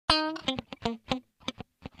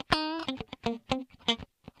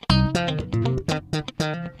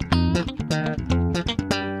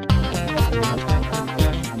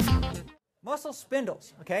Muscle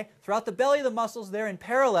spindles, okay? Throughout the belly of the muscles, they're in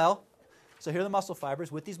parallel. So here are the muscle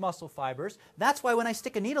fibers with these muscle fibers. That's why when I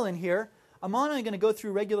stick a needle in here, I'm not only going to go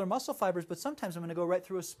through regular muscle fibers, but sometimes I'm going to go right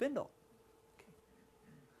through a spindle. Okay.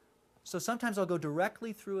 So sometimes I'll go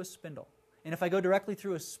directly through a spindle. And if I go directly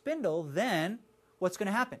through a spindle, then what's going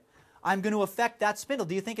to happen? I'm going to affect that spindle.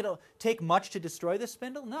 Do you think it'll take much to destroy this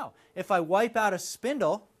spindle? No. If I wipe out a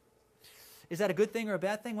spindle, is that a good thing or a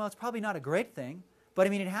bad thing? Well, it's probably not a great thing, but I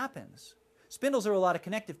mean, it happens. Spindles are a lot of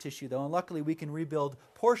connective tissue, though, and luckily we can rebuild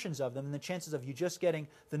portions of them, and the chances of you just getting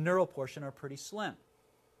the neural portion are pretty slim.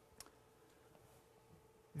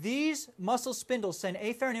 These muscle spindles send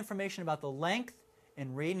afferent information about the length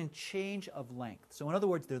and rate and change of length. So in other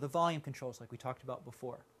words, they're the volume controls like we talked about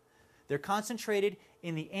before. They're concentrated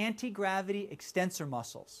in the anti-gravity extensor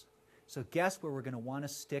muscles. So guess where we're going to want to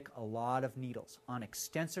stick a lot of needles? On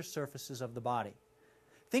extensor surfaces of the body.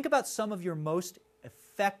 Think about some of your most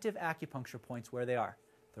effective acupuncture points where they are.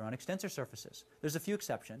 They're on extensor surfaces. There's a few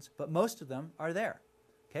exceptions, but most of them are there.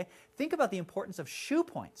 Okay? Think about the importance of shoe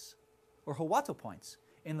points or Hawato points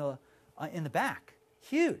in the back.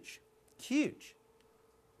 Huge. Huge.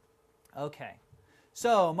 Okay.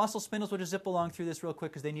 So muscle spindles, we'll just zip along through this real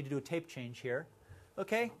quick because they need to do a tape change here.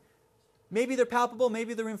 Okay? Maybe they're palpable,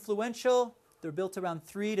 maybe they're influential. They're built around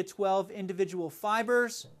 3 to 12 individual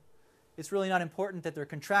fibers. It's really not important that they're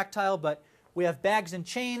contractile, but we have bags and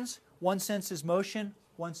chains. One senses motion,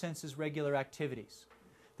 one senses regular activities.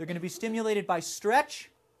 They're going to be stimulated by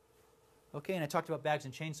stretch. Okay, and I talked about bags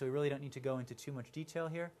and chains, so we really don't need to go into too much detail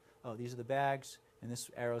here. Oh, these are the bags, and this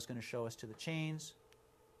arrow is going to show us to the chains.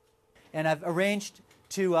 And I've arranged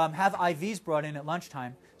to have IVs brought in at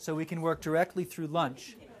lunchtime so we can work directly through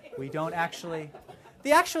lunch. We don't actually...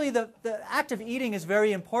 The act of eating is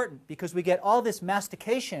very important because we get all this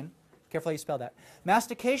mastication, careful how you spell that,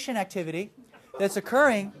 mastication activity that's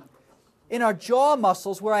occurring in our jaw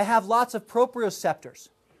muscles where I have lots of proprioceptors.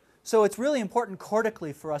 So it's really important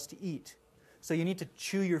cortically for us to eat. So you need to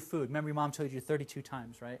chew your food. Remember your mom told you 32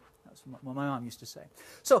 times, right? That's what my mom used to say.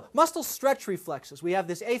 So muscle stretch reflexes. We have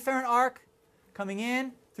this afferent arc coming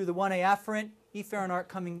in through the 1A afferent, efferent arc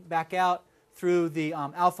coming back out through the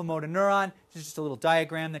alpha motor neuron. This is just a little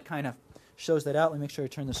diagram that kind of shows that out. Let me make sure I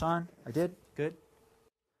turn this on. I did? Good.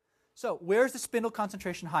 So where's the spindle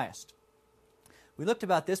concentration highest? We looked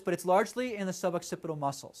about this, but it's largely in the suboccipital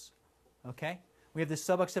muscles. Okay? We have this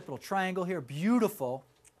suboccipital triangle here. Beautiful.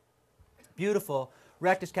 Beautiful.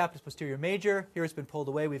 Rectus capitis posterior major. Here it's been pulled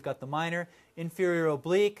away. We've got the minor. Inferior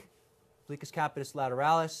oblique. Obliquus capitis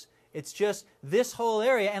lateralis. It's just this whole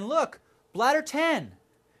area. And look, bladder 10.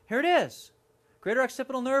 Here it is. Greater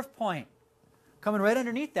occipital nerve point. Coming right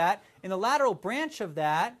underneath that. In the lateral branch of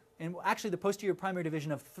that, and actually the posterior primary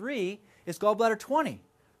division of 3, is gallbladder 20.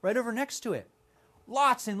 Right over next to it.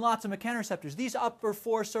 Lots and lots of mechanoreceptors. These upper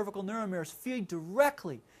 4 cervical neuromirrors feed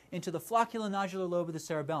directly into the flocculonodular lobe of the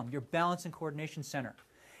cerebellum, your balance and coordination center.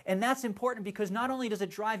 And that's important because not only does it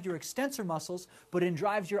drive your extensor muscles, but it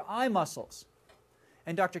drives your eye muscles.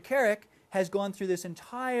 And Dr. Carrick has gone through this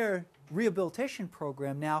entire rehabilitation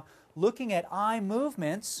program now looking at eye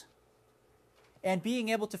movements and being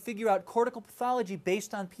able to figure out cortical pathology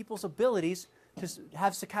based on people's abilities to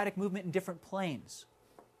have saccadic movement in different planes.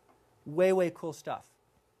 Way, way cool stuff.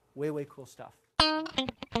 Way, way cool stuff.